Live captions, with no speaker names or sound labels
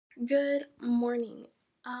Good morning.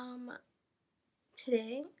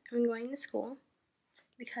 Today I'm going to school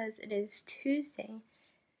because it is Tuesday.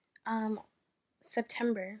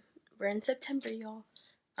 September. We're in September, y'all.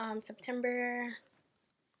 September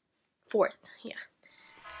 4th. Yeah.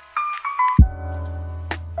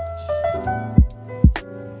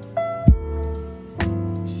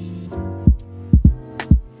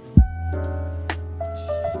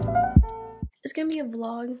 It's gonna be a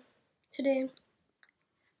vlog today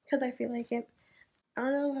because I feel like it. I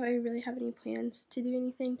don't know if I really have any plans to do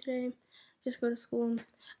anything today. Just go to school.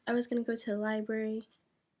 I was gonna go to the library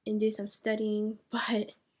and do some studying,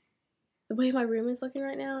 but the way my room is looking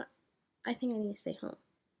right now, I think I need to stay home.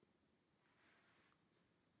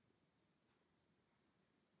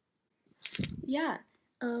 Yeah,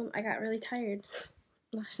 I got really tired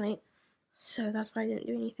last night, so that's why I didn't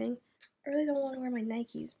do anything. I really don't want to wear my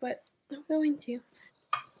Nikes, but I'm going to.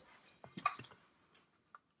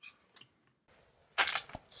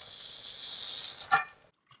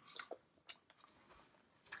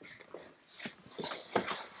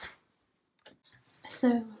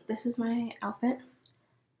 So this is my outfit.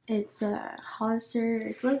 It's a Hollister.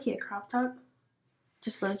 It's low-key a crop top.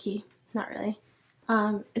 Just low-key, not really.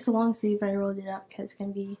 It's a long sleeve, but I rolled it up because it's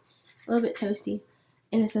gonna be a little bit toasty.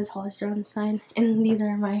 And it says Hollister on the side. And these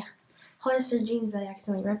are my Hollister jeans that I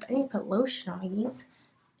accidentally ripped. I need to put lotion on these.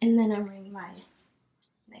 And then I'm wearing my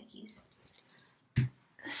Nikes.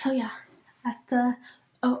 So yeah, that's the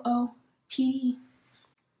OOTD.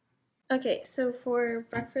 Okay, so for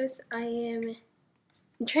breakfast I am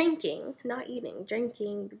drinking, not eating,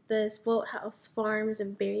 drinking this Bolthouse Farms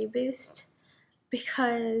and Berry Boost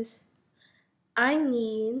because I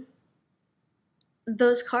need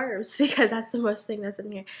those carbs because that's the most thing that's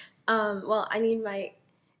in here. Well, I need my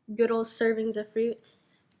good old servings of fruit.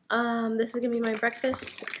 This is gonna be my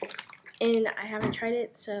breakfast and I haven't tried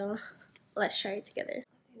it, so let's try it together.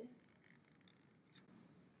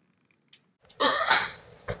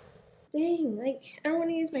 Dang, like, I don't want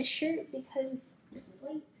to use my shirt because it's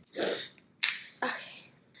white.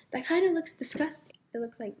 Okay, that kind of looks disgusting. It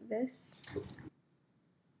looks like this.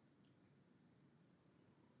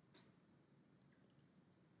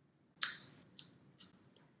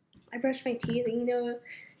 I brush my teeth, and you know,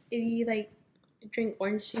 if you, like, drink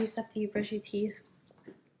orange juice after you brush your teeth,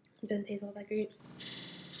 it doesn't taste all that great.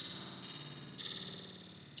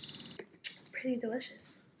 Pretty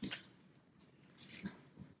delicious.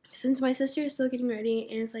 Since my sister is still getting ready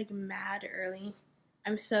and it's like mad early,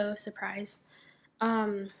 I'm so surprised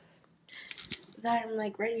that I'm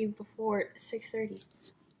like ready before 6:30.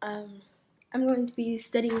 I'm going to be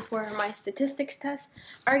studying for my statistics test.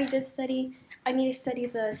 I already did study. I need to study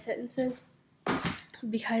the sentences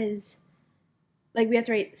because like we have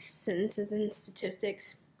to write sentences in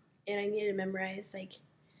statistics and I need to memorize like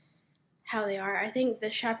how they are. I think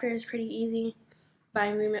this chapter is pretty easy, but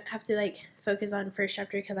I'm going to have to like focus on first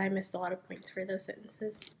chapter because I missed a lot of points for those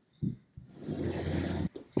sentences.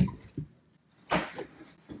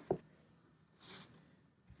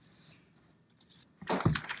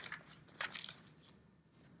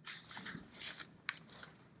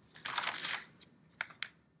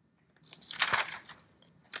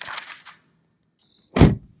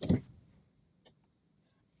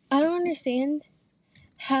 I don't understand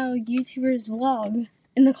how YouTubers vlog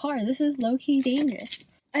in the car. This is low-key dangerous.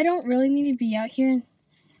 I don't really need to be out here.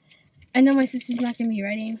 I know my sister's not going to be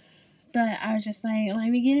ready, but I was just like, let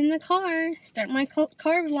me get in the car, start my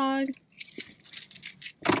car vlog.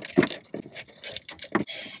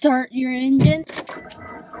 Start your engine.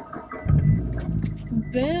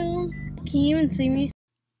 Boom. Can you even see me?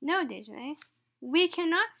 No, Desjardins, we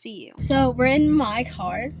cannot see you. So we're in my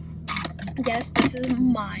car. Yes, this is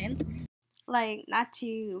mine. Like, not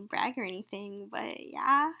to brag or anything, but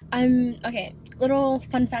yeah. Okay, little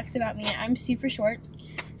fun fact about me. I'm super short,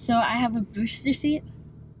 so I have a booster seat.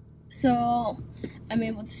 So I'm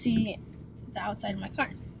able to see the outside of my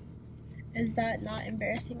car. Is that not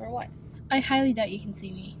embarrassing or what? I highly doubt you can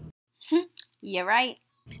see me. You're right.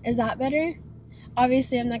 Is that better?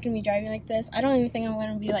 Obviously, I'm not going to be driving like this. I don't even think I'm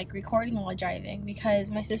going to be like recording while driving because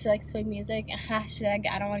my sister likes to play music. Hashtag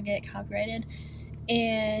I don't want to get copyrighted.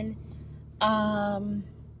 And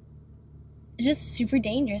it's just super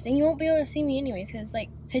dangerous. And you won't be able to see me anyways because it's like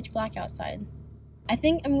pitch black outside. I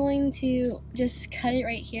think I'm going to just cut it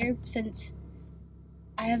right here since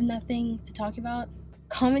I have nothing to talk about.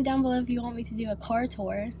 Comment down below if you want me to do a car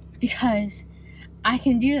tour because I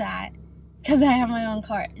can do that because I have my own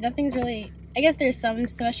car. Nothing's really, I guess there's some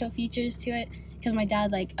special features to it because my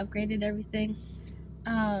dad like upgraded everything,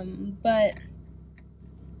 but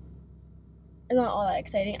it's not all that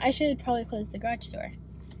exciting. I should probably close the garage door.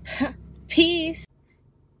 Peace.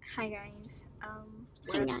 Hi guys.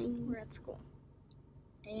 Hi, guys. We're at school,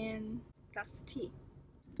 and that's the tea.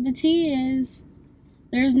 The tea is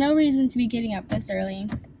there's no reason to be getting up this early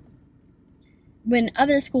when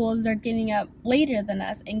other schools are getting up later than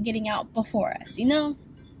us and getting out before us. You know,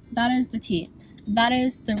 that is the tea. That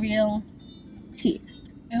is the real tea.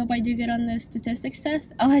 I hope I do good on the statistics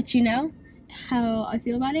test. I'll let you know how I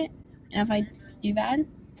feel about it. And if I do bad,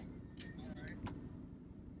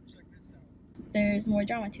 there's more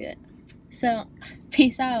drama to it. So,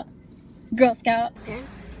 peace out, Girl Scout. There.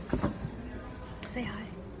 Say hi.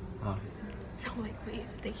 Hi. No, like, wait,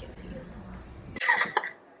 they can't see you.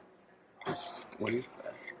 What is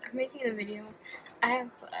that? I'm making a video. I have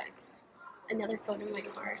another phone in my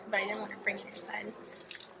car, but I didn't want to bring it inside.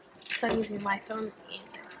 So I'm using my phone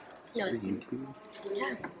and no, For YouTube?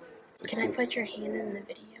 yeah. Can I put your hand in the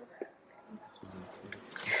video?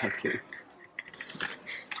 Okay.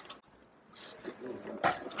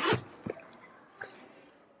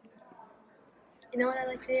 You know what I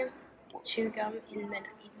like to do? Chew gum and then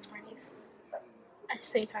eat Smarties at the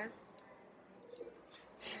same time.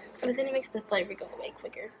 But then it makes the flavor go away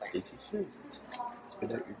quicker. But Did you just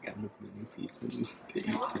spit out your gum with mini piece and get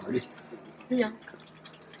you Smarties? no,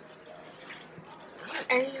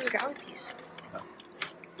 I didn't even grab a piece. Oh.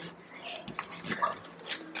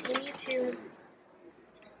 You need to.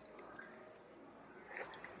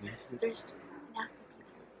 There's nasty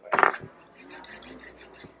people.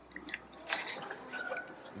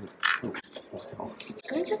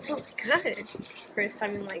 I think that sounds good. First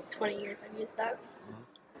time in like 20 years I've used that.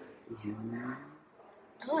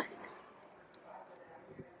 Oh.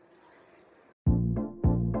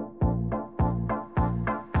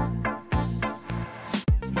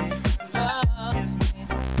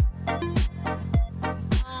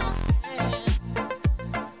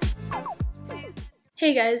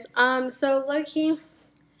 Hey guys, so low-key,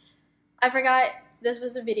 I forgot this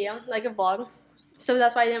was a video, like a vlog, so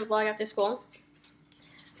that's why I didn't vlog after school.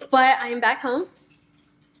 But I am back home.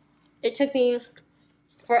 It took me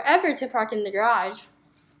forever to park in the garage.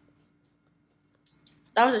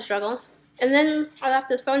 That was a struggle. And then I left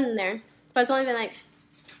this phone in there, but it's only been like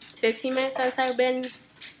 15 minutes since I've been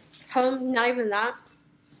home, not even that.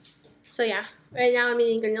 So yeah, right now I'm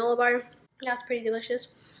eating granola bar. That's pretty delicious.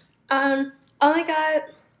 Only got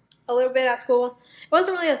a little bit at school. It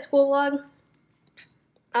wasn't really a school vlog.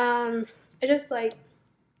 It just like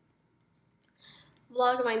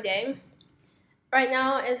vlog my day. Right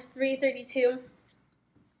now it's 3:32.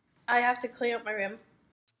 I have to clean up my room.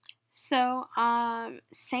 So,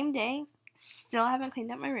 same day, still haven't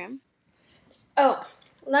cleaned up my room. Oh,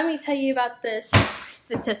 let me tell you about this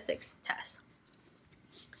statistics test.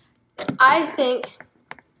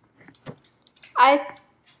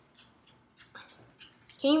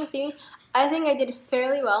 Can you even see me? I think I did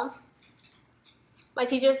fairly well. My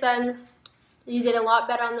teacher said you did a lot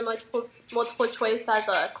better on the multiple choice as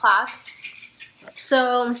a class.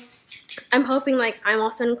 So I'm hoping like I'm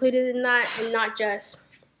also included in that and not just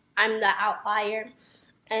I'm the outlier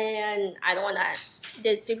and I'm the one that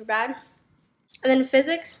did super bad. And then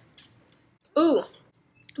physics. Ooh,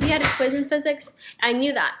 we had a quiz in physics. I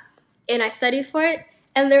knew that. And I studied for it.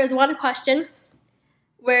 And there was one question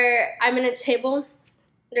where I'm in a table.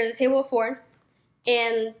 There's a table of 4.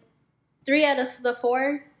 And 3 out of the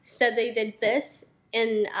 4 said they did this.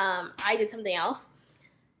 And I did something else.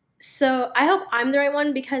 So I hope I'm the right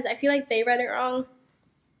one because I feel like they read it wrong.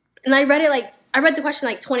 And I read the question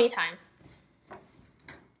like 20 times.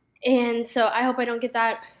 And so I hope I don't get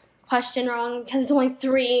that question wrong because it's only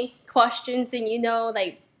 3 questions and you know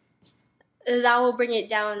like that will bring it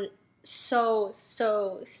down so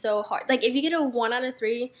hard. Like if you get a 1 out of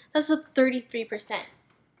 3, that's a 33%.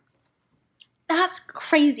 That's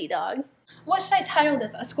crazy, dog. What should I title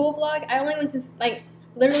this? A school vlog? I only went to like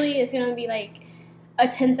literally it's gonna be like a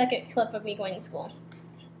 10-second clip of me going to school.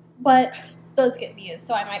 But those get views,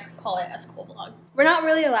 so I might call it a school vlog. We're not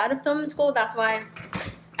really allowed to film in school, that's why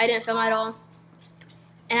I didn't film at all.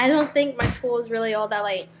 And I don't think my school is really all that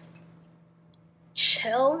like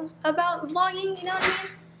chill about vlogging, you know what I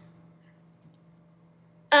mean?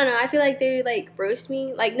 I don't know, I feel like they like roast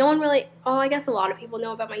me. Like no one really, oh I guess a lot of people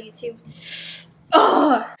know about my YouTube.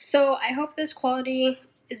 Ugh. So I hope this quality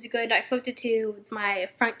is good. I flipped it to my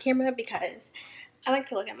front camera because I like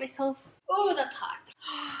to look at myself. Oh, that's hot.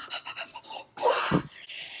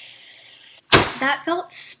 That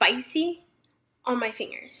felt spicy on my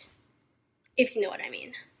fingers, if you know what I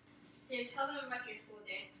mean. So tell them about your school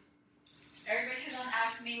day. Everybody kept on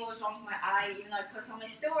asking me what was wrong with my eye, even though I posted on my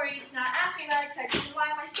story. It's not asking me about it because I didn't lie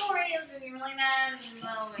on my story. It was making me really mad.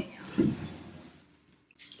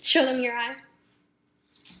 Show them your eye.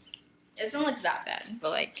 It doesn't look that bad,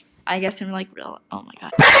 but like I guess in like real. Oh my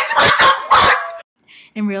god.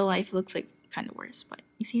 In real life, it looks like kind of worse. But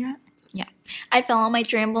you see that? Yeah. I fell on my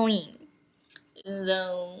trampoline.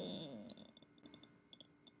 So.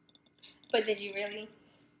 But did you really?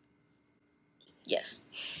 Yes.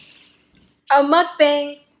 A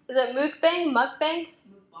mukbang. Is it mukbang? Mukbang?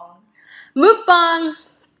 Mukbang. Mukbang.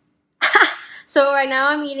 So right now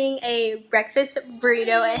I'm eating a breakfast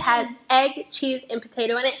burrito. It has egg, cheese, and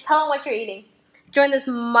potato in it. Tell them what you're eating. Join this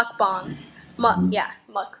mukbang.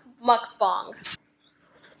 Mukbang.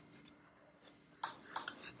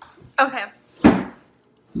 Okay.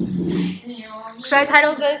 Should I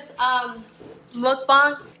title this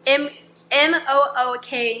mukbang?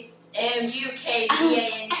 M-O-O-K.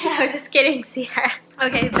 M-U-K-B-A-N-G. I'm just kidding, Sierra.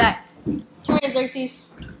 Okay, back. Come here, Xerxes.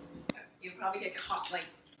 You'll probably get caught like.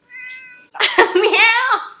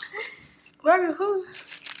 Meow. Grab your food.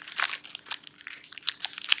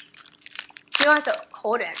 You don't have to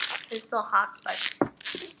hold it. It's still hot, but.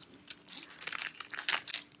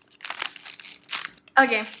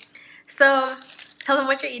 Okay, so tell them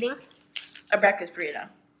what you're eating. A breakfast burrito.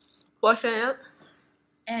 What's in it?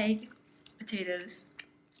 Egg, potatoes,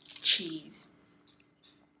 cheese.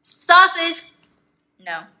 Sausage.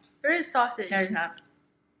 No. There is sausage. No, there's not.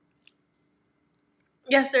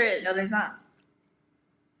 Yes, there is. No, there's not.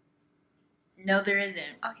 No, there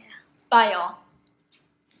isn't. Okay. Bye, y'all.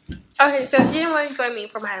 Okay, so if you didn't want to join me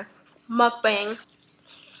for my mukbang.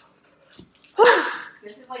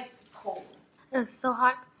 This is like cold. It's so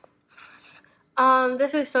hot.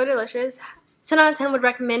 This is so delicious. 10 out of 10 would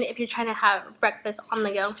recommend if you're trying to have breakfast on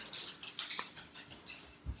the go.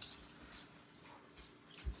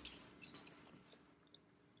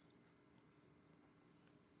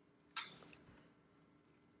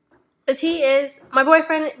 The tea is, my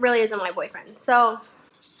boyfriend really isn't my boyfriend, so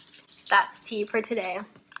that's tea for today.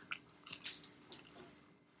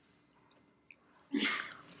 Do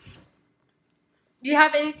you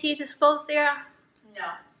have any tea to spill, Sarah? No.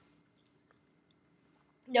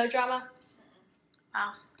 No drama?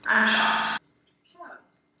 Oh. Shut up.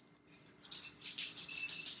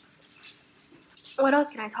 What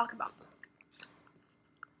else can I talk about?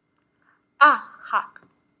 Ah, hot.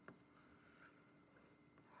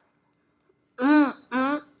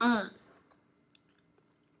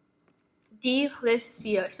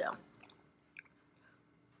 Delicioso.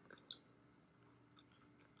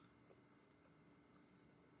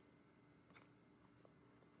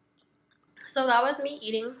 So that was me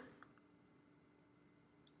eating.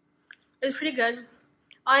 It was pretty good.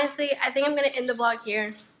 Honestly, I think I'm gonna end the vlog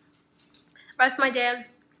here. Rest of my day,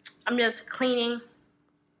 I'm just cleaning.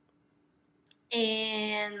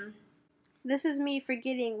 And this is me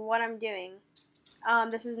forgetting what I'm doing.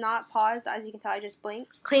 This is not paused, as you can tell, I just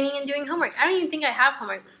blinked. Cleaning and doing homework. I don't even think I have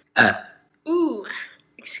homework. Ooh,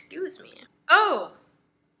 excuse me. Oh.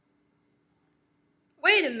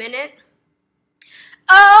 Wait a minute.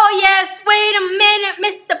 Oh yes, wait a minute,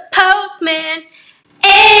 Mr. Postman.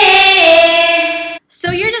 Hey.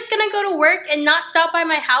 So you're just gonna go to work and not stop by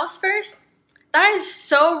my house first? That is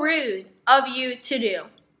so rude of you to do.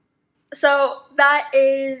 So that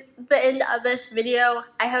is the end of this video.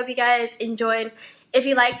 I hope you guys enjoyed. If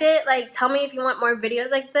you liked it, like, tell me if you want more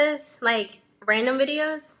videos like this, like random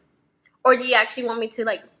videos, or do you actually want me to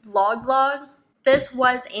like vlog? This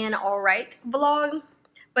was an alright vlog,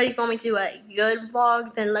 but if you want me to do a good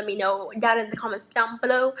vlog, then let me know down in the comments down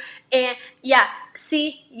below. And yeah,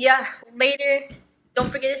 see ya later.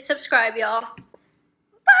 Don't forget to subscribe, y'all.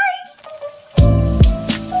 Bye.